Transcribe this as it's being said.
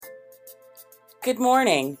Good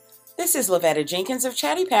morning. This is Lavetta Jenkins of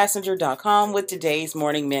chattypassenger.com with today's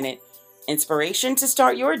Morning Minute. Inspiration to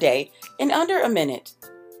start your day in under a minute.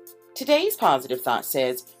 Today's positive thought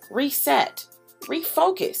says, reset,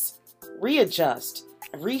 refocus, readjust,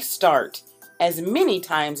 restart as many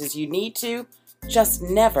times as you need to. Just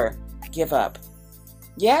never give up.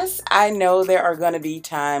 Yes, I know there are going to be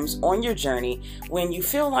times on your journey when you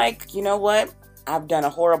feel like, you know what, I've done a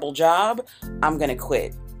horrible job, I'm going to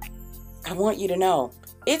quit. I want you to know,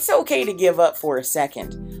 it's okay to give up for a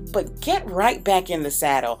second, but get right back in the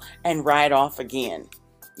saddle and ride off again.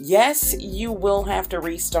 Yes, you will have to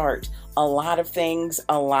restart a lot of things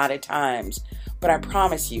a lot of times, but I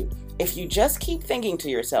promise you, if you just keep thinking to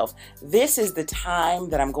yourself, this is the time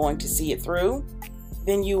that I'm going to see it through,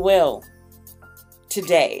 then you will.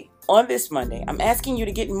 Today, on this Monday, I'm asking you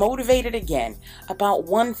to get motivated again about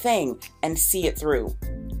one thing and see it through.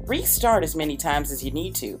 Restart as many times as you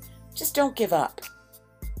need to. Just don't give up.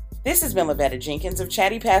 This has been Lavetta Jenkins of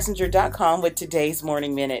chattypassenger.com with today's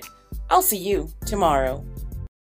Morning Minute. I'll see you tomorrow.